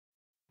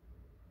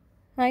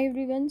High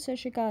everyone सत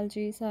श्री अकाल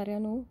जी सारिਆਂ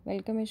ਨੂੰ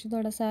ਵੈਲਕਮ ਹੈ ਜੀ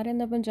ਤੁਹਾਡਾ ਸਾਰਿਆਂ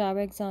ਦਾ ਪੰਜਾਬ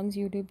ਐਗਜ਼ਾਮਸ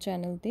YouTube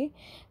ਚੈਨਲ ਤੇ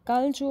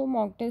ਕੱਲ ਜੋ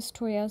ਮੌਕ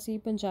ਟੈਸਟ ਹੋਇਆ ਸੀ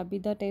ਪੰਜਾਬੀ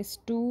ਦਾ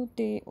ਟੈਸਟ 2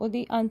 ਤੇ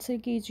ਉਹਦੀ ਆਨਸਰ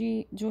ਕੀ ਜੀ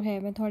ਜੋ ਹੈ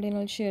ਮੈਂ ਤੁਹਾਡੇ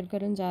ਨਾਲ ਸ਼ੇਅਰ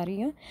ਕਰਨ ਜਾ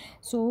ਰਹੀ ਹਾਂ।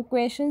 ਸੋ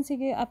ਕੁਐਸਚਨ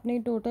ਸੀਗੇ ਆਪਣੇ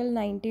ਟੋਟਲ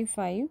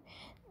 95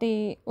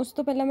 ਤੇ ਉਸ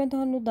ਤੋਂ ਪਹਿਲਾਂ ਮੈਂ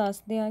ਤੁਹਾਨੂੰ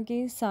ਦੱਸ ਦਿਆਂ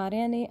ਕਿ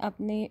ਸਾਰਿਆਂ ਨੇ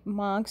ਆਪਣੇ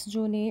ਮਾਰਕਸ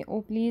ਜੋ ਨੇ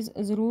ਉਹ ਪਲੀਜ਼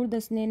ਜ਼ਰੂਰ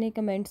ਦੱਸਣੇ ਨੇ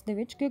ਕਮੈਂਟਸ ਦੇ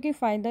ਵਿੱਚ, ਕਿਉਂਕਿ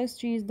ਫਾਇਦਾ ਇਸ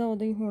ਚੀਜ਼ ਦਾ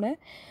ਉਦੋਂ ਹੀ ਹੋਣਾ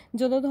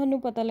ਜਦੋਂ ਤੁਹਾਨੂੰ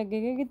ਪਤਾ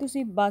ਲੱਗੇਗਾ ਕਿ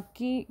ਤੁਸੀਂ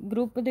ਬਾਕੀ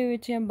ਗਰੁੱਪ ਦੇ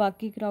ਵਿੱਚ ਜਾਂ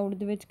ਬਾਕੀ ਕਰਾਊਡ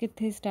ਦੇ ਵਿੱਚ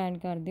ਕਿੱਥੇ ਸਟੈਂਡ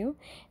ਕਰਦੇ ਹੋ।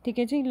 ਠੀਕ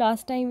ਹੈ ਜੀ,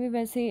 ਲਾਸਟ ਟਾਈਮ ਵੀ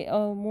ਵੈਸੇ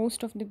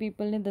ਮੋਸਟ ਆਫ ਦ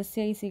ਪੀਪਲ ਨੇ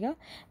ਦੱਸਿਆ ਹੀ ਸੀਗਾ,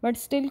 ਬਟ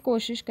ਸਟਿਲ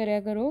ਕੋਸ਼ਿਸ਼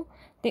ਕਰਿਆ ਕਰੋ।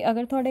 ਅਤੇ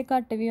ਅਗਰ ਤੁਹਾਡੇ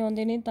ਘੱਟ ਵੀ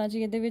ਆਉਂਦੇ ਨੇ ਤਾਂ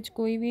ਜੀ ਇਹਦੇ ਵਿੱਚ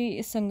ਕੋਈ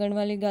ਵੀ ਸੰਗਣ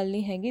ਵਾਲੀ ਗੱਲ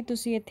ਨਹੀਂ ਹੈਗੀ,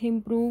 ਤੁਸੀਂ ਇੱਥੇ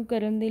ਇੰਪਰੂਵ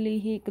ਕਰਨ ਦੇ ਲਈ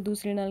ਹੀ ਇੱਕ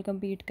ਦੂਸਰੇ ਨਾਲ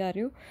ਕੰਪੀਟ ਕਰ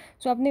ਰਹੇ ਹੋ।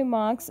 ਸੋ ਆਪਣੇ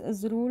ਮਾਰਕਸ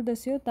ਜ਼ਰੂਰ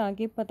ਦੱਸਿਓ ਤਾਂ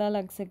ਕਿ ਪਤਾ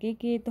ਲੱਗ ਸਕੇ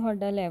ਕਿ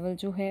ਤੁਹਾਡਾ ਲੈਵਲ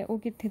ਜੋ ਹੈ ਉਹ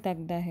ਕਿੱਥੇ ਤੱਕ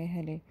ਦਾ ਹੈ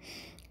ਹਲੇ।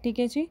 ਠੀਕ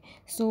ਹੈ ਜੀ,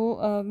 ਸੋ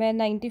ਮੈਂ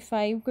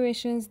 95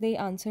 ਕੁਐਸਚਨਸ ਦੇ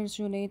ਆਨਸਰਸ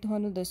ਜੋ ਨੇ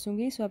ਤੁਹਾਨੂੰ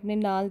ਦੱਸੂਗੀ। ਸੋ ਆਪਣੇ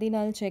ਨਾਲ ਦੀ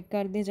ਨਾਲ ਚੈੱਕ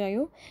ਕਰਦੇ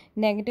ਜਾਇਓ,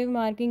 ਨੈਗੇਟਿਵ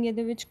ਮਾਰਕਿੰਗ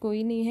ਇਹਦੇ ਵਿੱਚ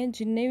ਕੋਈ ਨਹੀਂ ਹੈ।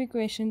 ਜਿੰਨੇ ਵੀ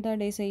ਕੁਐਸਚਨ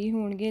ਤੁਹਾਡੇ ਸਹੀ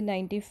ਹੋਣਗੇ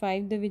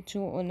 95 ਦੇ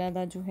ਵਿੱਚੋਂ ਉਹਨਾਂ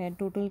ਦਾ ਜੋ ਹੈ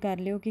ਟੋਟਲ ਕਰ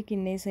ਲਿਓ ਕਿ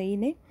ਕਿੰਨੇ ਸਹੀ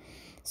ਨੇ।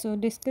 ਸੋ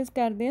ਡਿਸਕਸ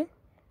ਕਰਦੇ ਹਾਂ।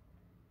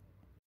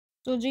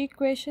 ਸੋ ਜੀ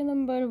ਕੁਐਸਚਨ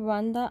ਨੰਬਰ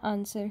 1 ਦਾ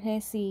ਆਨਸਰ ਹੈ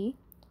ਸੀ,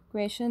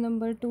 ਕੁਐਸਚਨ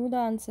ਨੰਬਰ 2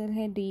 ਦਾ ਆਨਸਰ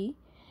ਹੈ ਡੀ,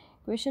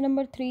 ਕੁਐਸਚਨ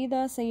ਨੰਬਰ 3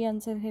 ਦਾ ਸਹੀ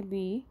ਆਨਸਰ ਹੈ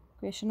ਬੀ,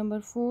 ਕੁਐਸਚਨ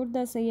ਨੰਬਰ 4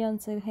 ਦਾ ਸਹੀ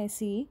ਆਨਸਰ ਹੈ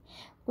ਸੀ,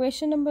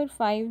 ਕੁਐਸਚਨ ਨੰਬਰ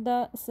 5 ਦਾ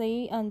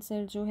ਸਹੀ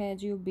ਆਨਸਰ ਜੋ ਹੈ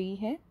ਜੀ ਉਹ ਬੀ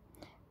ਹੈ,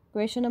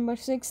 ਕੁਐਸਚਨ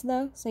ਨੰਬਰ 6 ਦਾ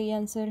ਸਹੀ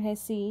ਆਨਸਰ ਹੈ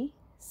ਸੀ,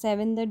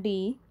 7 ਦਾ ਡੀ,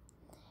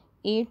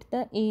 8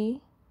 ਦਾ ਏ,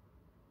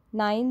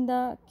 9 ਦਾ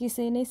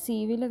ਕਿਸੇ ਨੇ ਸੀ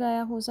ਵੀ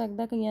ਲਗਾਇਆ ਹੋ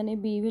ਸਕਦਾ, ਕਈਆਂ ਨੇ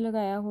ਬੀ ਵੀ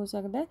ਲਗਾਇਆ ਹੋ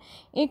ਸਕਦਾ।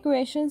 ਇਹ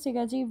ਕੁਐਸਚਨ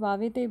ਸੀਗਾ ਜੀ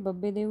ਵਾਵੇ ਅਤੇ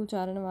ਬੱਬੇ ਦੇ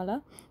ਉਚਾਰਨ ਵਾਲਾ,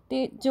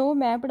 ਅਤੇ ਜੋ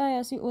ਮੈਂ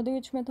ਪੜ੍ਹਾਇਆ ਸੀ ਉਹਦੇ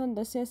ਵਿੱਚ ਮੈਂ ਤੁਹਾਨੂੰ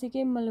ਦੱਸਿਆ ਸੀ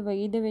ਕਿ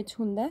ਮਲਵਈ ਦੇ ਵਿੱਚ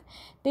ਹੁੰਦਾ,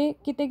 ਅਤੇ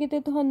ਕਿਤੇ ਕਿਤੇ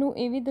ਤੁਹਾਨੂੰ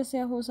ਇਹ ਵੀ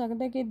ਦੱਸਿਆ ਹੋ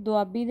ਸਕਦਾ ਕਿ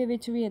ਦੁਆਬੀ ਦੇ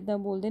ਵਿੱਚ ਵੀ ਇੱਦਾਂ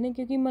ਬੋਲਦੇ ਨੇ,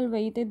 ਕਿਉਂਕਿ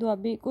ਮਲਵਈ ਅਤੇ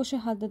ਦੁਆਬੀ ਕੁਛ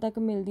ਹੱਦ ਤੱਕ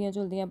ਮਿਲਦੀਆਂ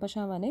ਜੁਲਦੀਆਂ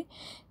ਭਾਸ਼ਾਵਾਂ ਨੇ।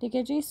 ਠੀਕ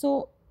ਹੈ ਜੀ,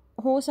 ਸੋ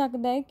ਹੋ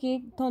ਸਕਦਾ ਹੈ ਕਿ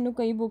ਤੁਹਾਨੂੰ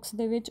ਕਈ ਬੁੱਕਸ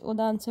ਦੇ ਵਿੱਚ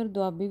ਉਹਦਾ ਆਨਸਰ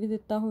ਦੁਆਬੀ ਵੀ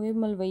ਦਿੱਤਾ ਹੋਵੇ,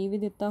 ਮਲਵਈ ਵੀ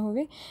ਦਿੱਤਾ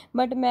ਹੋਵੇ,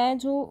 ਬਟ ਮੈਂ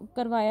ਜੋ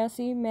ਕਰਵਾਇਆ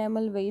ਸੀ ਮੈਂ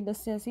ਮਲਵਈ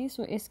ਦੱਸਿਆ ਸੀ।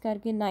 ਸੋ ਇਸ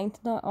ਕਰਕੇ 9th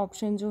ਦਾ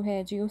ਆਪਸ਼ਨ ਜੋ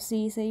ਹੈ ਜੀ ਉਹ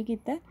ਸੀ ਸਹੀ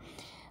ਕੀਤਾ।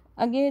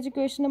 ਅੱਗੇ ਜੀ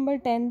ਕੁਐਸਚਨ ਨੰਬਰ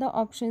 10 ਦਾ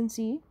ਆਪਸ਼ਨ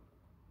ਸੀ,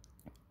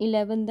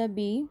 11 ਦਾ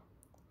ਬੀ,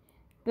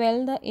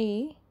 12 ਦਾ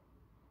ਏ,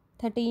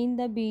 13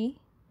 ਦਾ ਬੀ,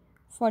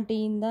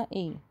 14 ਦਾ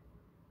ਏ।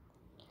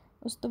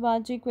 ਉਸ ਤੋਂ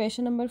ਬਾਅਦ ਜੀ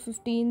ਕੁਐਸਚਨ ਨੰਬਰ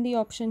 15 ਦੀ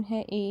ਆਪਸ਼ਨ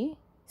ਹੈ ਏ,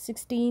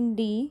 16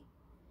 ਡੀ,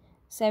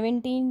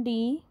 17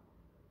 ਡੀ,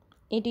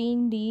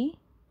 18 ਡੀ,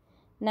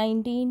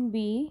 19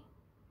 ਬੀ,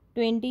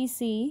 20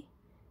 ਸੀ,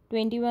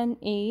 21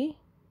 ਏ,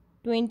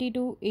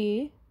 22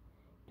 ਏ,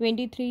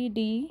 23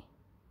 ਡੀ,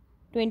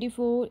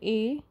 24 ਏ,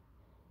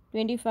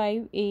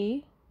 25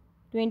 ਏ,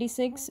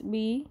 26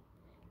 ਬੀ,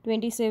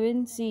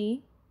 27 ਸੀ,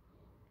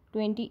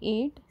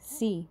 28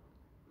 ਸੀ।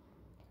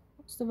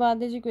 ਉਸ ਤੋਂ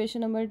ਬਾਅਦ ਜੀ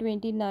question number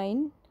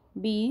 29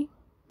 B,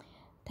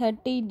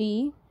 30 D,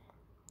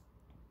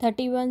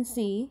 31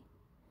 C,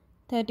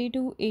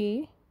 32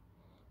 A,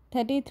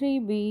 33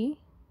 B,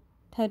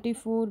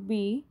 34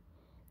 B,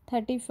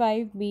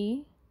 35 B,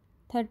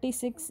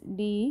 36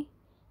 D,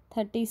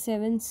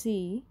 37 C,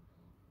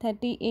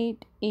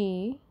 38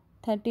 A,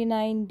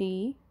 39 D,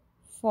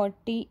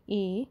 40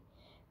 A,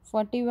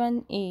 41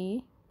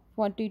 A,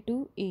 42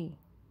 A,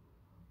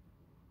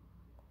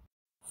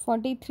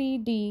 43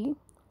 D,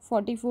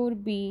 44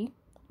 B,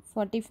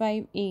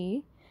 45 A,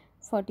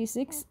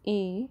 46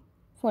 A,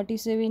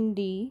 47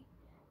 D,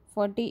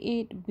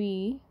 48 B,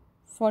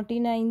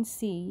 49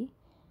 C,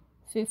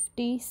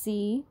 50 C,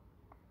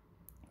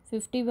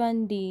 51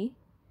 D,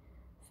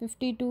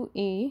 52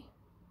 A,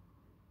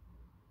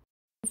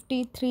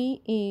 53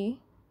 A,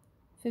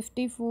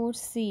 54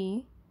 C,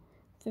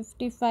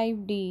 55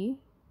 D,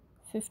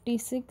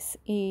 56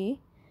 A,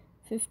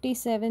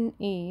 57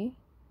 A,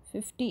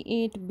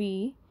 58 B,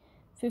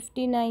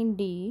 59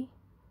 D,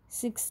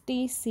 60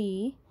 C,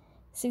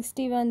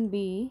 61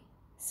 B,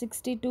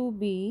 62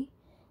 B,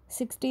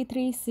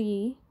 63 C,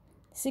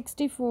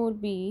 64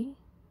 B,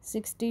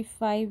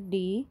 65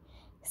 D,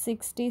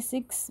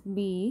 66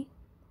 B,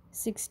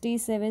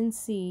 67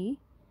 C,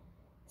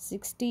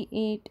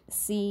 68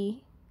 C,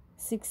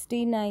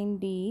 69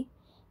 D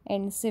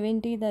and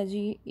 70 ਦਾ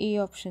ਜੀ ए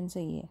option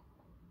ਸਹੀ ਹੈ।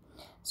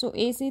 ਸੋ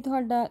ਇਹ ਸੀ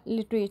ਤੁਹਾਡਾ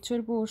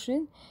literature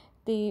portion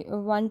ਅਤੇ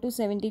 1 to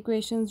 70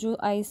 questions ਜੋ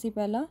ਆਏ ਸੀ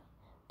ਪਹਿਲਾਂ।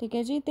 ਠੀਕ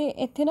ਹੈ ਜੀ, ਅਤੇ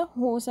ਇੱਥੇ ਨਾ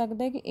ਹੋ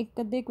ਸਕਦਾ ਕਿ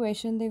ਇੱਕ ਅੱਧੇ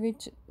ਕੁਐਸਚਨ ਦੇ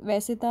ਵਿੱਚ,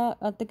 ਵੈਸੇ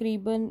ਤਾਂ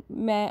ਤਕਰੀਬਨ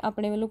ਮੈਂ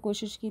ਆਪਣੇ ਵੱਲੋਂ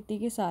ਕੋਸ਼ਿਸ਼ ਕੀਤੀ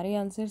ਕਿ ਸਾਰੇ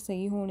ਆਨਸਰ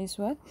ਸਹੀ ਹੋਣ ਇਸ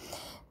ਵਾਰ,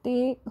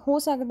 ਅਤੇ ਹੋ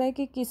ਸਕਦਾ ਹੈ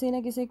ਕਿ ਕਿਸੇ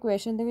ਨਾ ਕਿਸੇ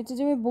ਕੁਐਸਚਨ ਦੇ ਵਿੱਚ,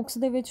 ਜਿਵੇਂ ਬੁੱਕਸ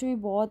ਦੇ ਵਿੱਚ ਵੀ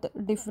ਬਹੁਤ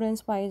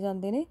ਡਿਫਰੈਂਸ ਪਾਏ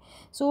ਜਾਂਦੇ ਨੇ।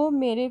 ਸੋ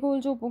ਮੇਰੇ ਕੋਲ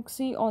ਜੋ ਬੁੱਕ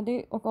ਸੀ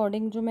ਉਹਦੇ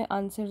ਅਕੋਰਡਿੰਗ ਜੋ ਮੈਂ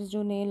ਆਨਸਰਸ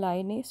ਜੋ ਨੇ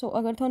ਲਾਏ ਨੇ। ਸੋ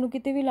ਅਗਰ ਤੁਹਾਨੂੰ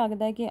ਕਿਤੇ ਵੀ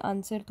ਲੱਗਦਾ ਕਿ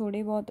ਆਨਸਰ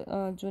ਥੋੜ੍ਹੇ ਬਹੁਤ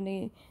ਜੋ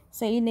ਨੇ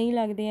ਸਹੀ ਨਹੀਂ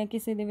ਲੱਗਦੇ ਜਾਂ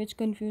ਕਿਸੇ ਦੇ ਵਿੱਚ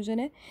ਕਨਫਿਊਜ਼ਨ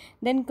ਹੈ,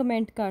 ਦੈਨ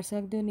ਕਮੈਂਟ ਕਰ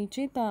ਸਕਦੇ ਹੋ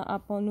ਨੀਚੇ, ਤਾਂ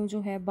ਆਪਾਂ ਉਹਨੂੰ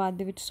ਜੋ ਹੈ ਬਾਅਦ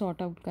ਦੇ ਵਿੱਚ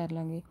ਸੌਟ ਆਊਟ ਕਰ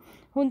ਲਾਂਗੇ।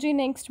 ਹੁਣ ਜੀ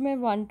ਨੈਕਸਟ ਮੈਂ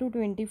 1 to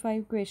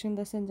 25 ਕੁਐਸਚਨ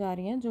ਦੱਸਣ ਜਾ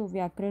ਰਹੀ ਹਾਂ ਜੋ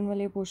ਵਿਆਕਰਨ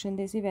ਵਾਲੇ ਪੋਰਸ਼ਨ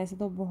ਦੇ ਸੀ। ਵੈਸੇ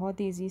ਤਾਂ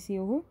ਬਹੁਤ ਈਜ਼ੀ ਸੀ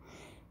ਉਹ।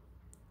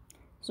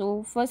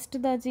 ਸੋ ਫਸਟ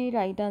ਦਾ ਜੀ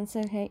ਰਾਈਟ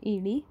ਆਨਸਰ ਹੈ ਈ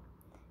ਡੀ,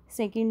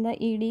 ਸੈਕਿੰਡ ਦਾ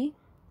ਈ ਡੀ,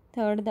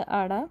 ਥਰਡ ਦਾ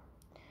ਆੜਾ,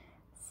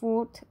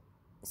 फोर्थ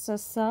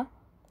सस्सा,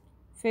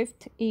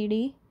 फिफ्थ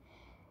ईडी,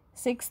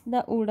 6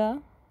 ਦਾ ਊੜਾ,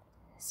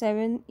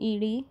 7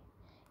 ਈੜੀ,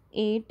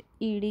 8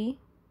 ਈੜੀ,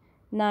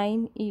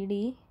 9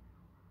 ਈੜੀ,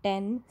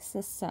 10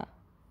 ਸੱਸਾ,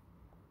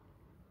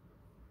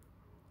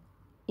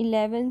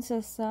 11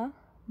 ਸੱਸਾ,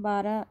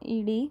 12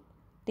 ਈੜੀ,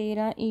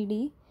 13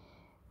 ਈੜੀ,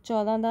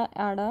 14 ਦਾ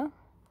ਆੜਾ,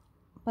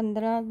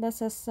 15 ਦਾ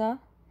ਸੱਸਾ,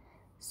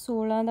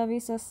 16 ਦਾ ਵੀ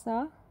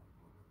ਸੱਸਾ,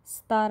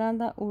 17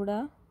 ਦਾ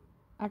ਊੜਾ,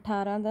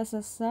 18 ਦਾ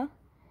ਸੱਸਾ,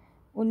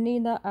 19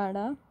 ਦਾ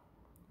ਆੜਾ,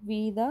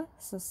 20 ਦਾ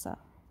ਸੱਸਾ।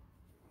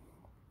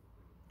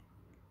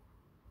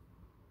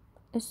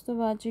 ਇਸ ਤੋਂ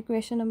ਬਾਅਦ ਜੀ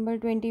ਕੁਐਸਚਨ ਨੰਬਰ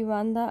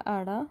 21 ਦਾ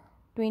ਆੜਾ,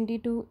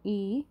 22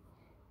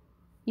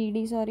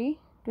 ਈੜੀ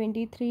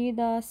 23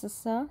 ਦਾ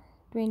ਸੱਸਾ,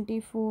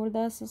 24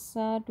 ਦਾ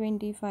ਸੱਸਾ,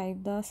 25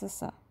 ਦਾ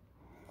ਸੱਸਾ।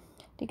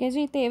 ਠੀਕ ਹੈ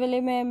ਜੀ। ਅਤੇ ਇਹ ਵੇਲੇ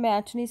ਮੈਂ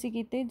ਮੈਚ ਨਹੀਂ ਸੀ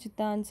ਕੀਤੇ,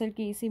 ਜਿੱਦਾਂ ਆਨਸਰ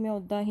ਕੀ ਸੀ ਮੈਂ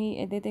ਉੱਦਾਂ ਹੀ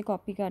ਇਹਦੇ 'ਤੇ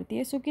ਕਾਪੀ ਕਰਤੀ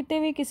ਹੈ। ਸੋ ਕਿਤੇ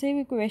ਵੀ ਕਿਸੇ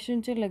ਵੀ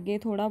ਕੁਐਸਚਨ 'ਚ ਲੱਗੇ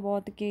ਥੋੜ੍ਹਾ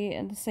ਬਹੁਤ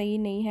ਕਿ ਸਹੀ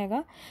ਨਹੀਂ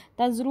ਹੈਗਾ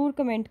ਤਾਂ ਜ਼ਰੂਰ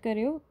ਕਮੈਂਟ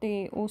ਕਰਿਓ,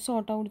 ਅਤੇ ਉਹ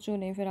ਸੌਟ ਆਊਟ ਜੋ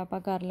ਨੇ ਫਿਰ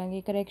ਆਪਾਂ ਕਰ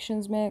ਲਾਂਗੇ।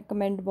 ਕਰੈਕਸ਼ਨਸ ਮੈਂ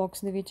ਕਮੈਂਟ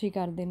ਬਾਕਸ ਦੇ ਵਿੱਚ ਹੀ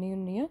ਕਰ ਦੇਣੀ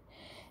ਹੁੰਦੀ ਆ।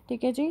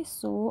 ਠੀਕ ਹੈ ਜੀ।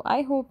 ਸੋ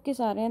ਆਈ ਹੋਪ ਕਿ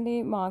ਸਾਰਿਆਂ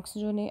ਦੇ ਮਾਰਕਸ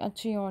ਜੋ ਨੇ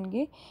ਅੱਛੇ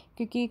ਆਉਣਗੇ,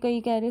 ਕਿਉਂਕਿ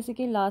ਕਈ ਕਹਿ ਰਹੇ ਸੀ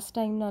ਕਿ ਲਾਸਟ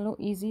ਟਾਈਮ ਨਾਲੋਂ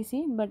ਈਜ਼ੀ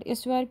ਸੀ, ਬਟ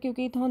ਇਸ ਵਾਰ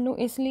ਕਿਉਂਕਿ ਤੁਹਾਨੂੰ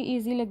ਇਸ ਲਈ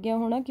ਈਜ਼ੀ ਲੱਗਿਆ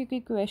ਹੋਣਾ ਕਿਉਂਕਿ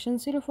ਕੁਐਸਚਨ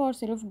ਸਿਰਫ ਔਰ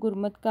ਸਿਰਫ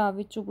ਗੁਰਮਤ ਕਾਵਿ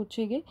ਵਿੱਚੋਂ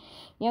ਪੁੱਛੇ ਗਏ,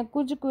 ਜਾਂ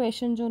ਕੁਝ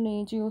ਕੁਐਸਚਨ ਜੋ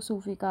ਨੇ ਜੀ ਉਹ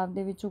ਸੂਫੀ ਕਾਵਿ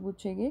ਦੇ ਵਿੱਚੋਂ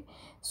ਪੁੱਛੇ ਗਏ।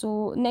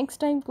 ਸੋ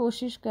ਨੈਕਸਟ ਟਾਈਮ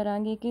ਕੋਸ਼ਿਸ਼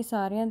ਕਰਾਂਗੇ ਕਿ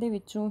ਸਾਰਿਆਂ ਦੇ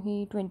ਵਿੱਚੋਂ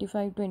ਹੀ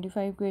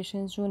 25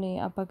 ਕੁਐਸਚਨਸ ਜੋ ਨੇ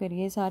ਆਪਾਂ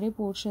ਕਰੀਏ, ਸਾਰੇ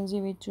ਪੋਰਸ਼ਨਸ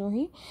ਦੇ ਵਿੱਚੋਂ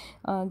ਹੀ,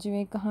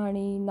 ਜਿਵੇਂ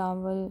ਕਹਾਣੀ,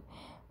 ਨਾਵਲ,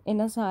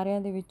 ਇਹਨਾਂ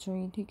ਸਾਰਿਆਂ ਦੇ ਵਿੱਚੋਂ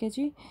ਹੀ। ਠੀਕ ਹੈ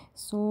ਜੀ।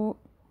 ਸੋ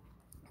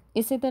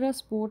ਇਸੇ ਤਰ੍ਹਾਂ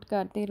ਸਪੋਰਟ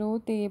ਕਰਦੇ ਰਹੋ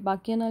ਅਤੇ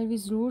ਬਾਕੀਆਂ ਨਾਲ ਵੀ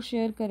ਜ਼ਰੂਰ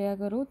ਸ਼ੇਅਰ ਕਰਿਆ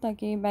ਕਰੋ ਤਾਂ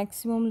ਕਿ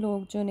ਮੈਕਸੀਮਮ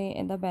ਲੋਕ ਜੋ ਨੇ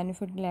ਇਹਦਾ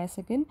ਬੈਨੀਫਿਟ ਲੈ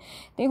ਸਕਣ।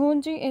 ਅਤੇ ਹੁਣ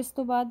ਜੀ ਇਸ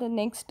ਤੋਂ ਬਾਅਦ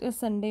ਨੈਕਸਟ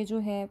ਸੰਡੇ ਜੋ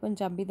ਹੈ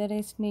ਪੰਜਾਬੀ ਦਾ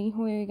ਟੈਸਟ ਨਹੀਂ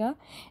ਹੋਏਗਾ,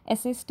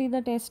 SST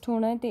ਦਾ ਟੈਸਟ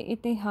ਹੋਣਾ ਅਤੇ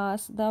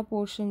ਇਤਿਹਾਸ ਦਾ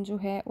ਪੋਰਸ਼ਨ ਜੋ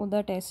ਹੈ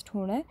ਉਹਦਾ ਟੈਸਟ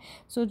ਹੋਣਾ।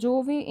 ਸੋ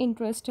ਜੋ ਵੀ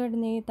ਇੰਟਰਸਟਡ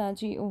ਨੇ ਤਾਂ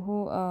ਜੀ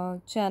ਉਹ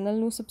ਚੈਨਲ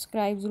ਨੂੰ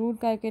ਸਬਸਕ੍ਰਾਈਬ ਜ਼ਰੂਰ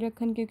ਕਰਕੇ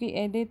ਰੱਖਣ, ਕਿਉਂਕਿ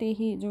ਇਹਦੇ 'ਤੇ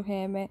ਹੀ ਜੋ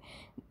ਹੈ ਮੈਂ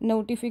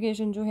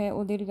ਨੋਟੀਫਿਕੇਸ਼ਨ ਜੋ ਹੈ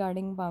ਉਹਦੇ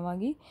ਰਿਗਾਰਡਿੰਗ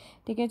ਪਾਵਾਂਗੀ।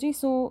 ਠੀਕ ਹੈ ਜੀ।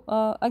 ਸੋ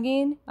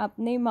ਅਗੇਨ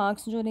ਆਪਣੇ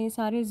ਮਾਰਕਸ ਜੋ ਨੇ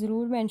ਸਾਰੇ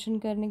ਜ਼ਰੂਰ ਮੈਂਸ਼ਨ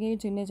ਕਰਨਗੇ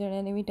ਜਿੰਨੇ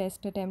ਜਣਿਆਂ ਨੇ ਵੀ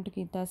ਟੈਸਟ ਅਟੈਂਪਟ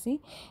ਕੀਤਾ ਸੀ।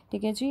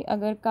 ਠੀਕ ਹੈ ਜੀ।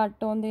 ਅਗਰ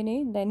ਘੱਟ ਆਉਂਦੇ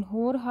ਨੇ ਦੈਨ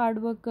ਹੋਰ ਹਾਰਡ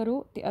ਵਰਕ ਕਰੋ,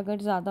 ਅਤੇ ਅਗਰ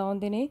ਜ਼ਿਆਦਾ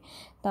ਆਉਂਦੇ ਨੇ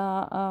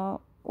ਤਾਂ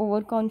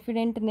ਓਵਰ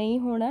ਕੌਨਫੀਡੈਂਟ ਨਹੀਂ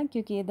ਹੋਣਾ,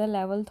 ਕਿਉਂਕਿ ਇਹਦਾ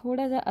ਲੈਵਲ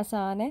ਥੋੜ੍ਹਾ ਜਿਹਾ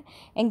ਆਸਾਨ ਹੈ।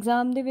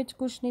 ਐਗਜ਼ਾਮ ਦੇ ਵਿੱਚ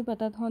ਕੁਛ ਨਹੀਂ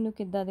ਪਤਾ ਤੁਹਾਨੂੰ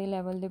ਕਿੱਦਾਂ ਦੇ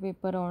ਲੈਵਲ ਦੇ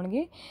ਪੇਪਰ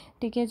ਆਉਣਗੇ।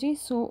 ਠੀਕ ਹੈ ਜੀ।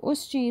 ਸੋ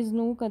ਉਸ ਚੀਜ਼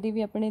ਨੂੰ ਕਦੇ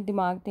ਵੀ ਆਪਣੇ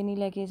ਦਿਮਾਗ 'ਤੇ ਨਹੀਂ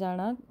ਲੈ ਕੇ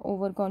ਜਾਣਾ,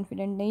 ਓਵਰ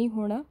ਕੌਨਫੀਡੈਂਟ ਨਹੀਂ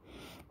ਹੋਣਾ,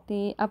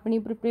 ਅਤੇ ਆਪਣੀ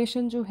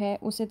ਪ੍ਰੀਪਰੇਸ਼ਨ ਜੋ ਹੈ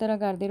ਉਸੇ ਤਰ੍ਹਾਂ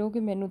ਕਰਦੇ ਰਹੋ ਕਿ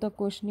ਮੈਨੂੰ ਤਾਂ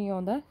ਕੁਛ ਨਹੀਂ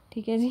ਆਉਂਦਾ।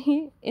 ਠੀਕ ਹੈ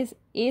ਜੀ।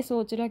 ਇਹ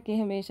ਸੋਚ ਰੱਖ ਕੇ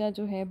ਹਮੇਸ਼ਾ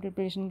ਜੋ ਹੈ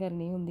ਪ੍ਰੀਪਰੇਸ਼ਨ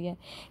ਕਰਨੀ ਹੁੰਦੀ ਹੈ।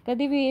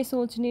 ਕਦੇ ਵੀ ਇਹ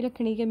ਸੋਚ ਨਹੀਂ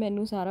ਰੱਖਣੀ ਕਿ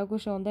ਮੈਨੂੰ ਸਾਰਾ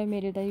ਕੁਛ ਆਉਂਦਾ,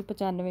 ਮੇਰੇ ਤਾਂ ਹੀ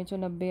 95 ਚੋਂ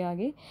 90 ਆ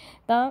ਗਏ।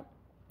 ਤਾਂ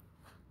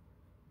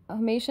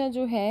ਹਮੇਸ਼ਾ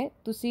ਜੋ ਹੈ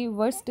ਤੁਸੀਂ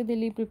ਵਰਸਟ ਦੇ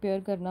ਲਈ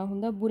ਪ੍ਰੀਪੇਅਰ ਕਰਨਾ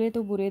ਹੁੰਦਾ, ਬੁਰੇ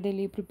ਤੋਂ ਬੁਰੇ ਦੇ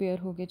ਲਈ ਪ੍ਰੀਪੇਅਰ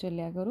ਹੋ ਕੇ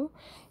ਚੱਲਿਆ ਕਰੋ।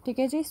 ਠੀਕ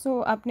ਹੈ ਜੀ।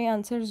 ਸੋ ਆਪਣੇ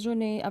ਆਨਸਰਸ ਜੋ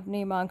ਨੇ,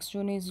 ਆਪਣੇ ਮਾਰਕਸ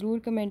ਜੋ ਨੇ ਜ਼ਰੂਰ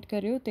ਕਮੈਂਟ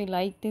ਕਰਿਓ, ਅਤੇ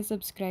ਲਾਈਕ ਅਤੇ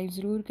ਸਬਸਕ੍ਰਾਈਬ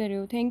ਜ਼ਰੂਰ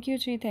ਕਰਿਓ। ਥੈਂਕ ਯੂ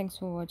ਜੀ। Thanks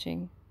four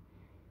watching.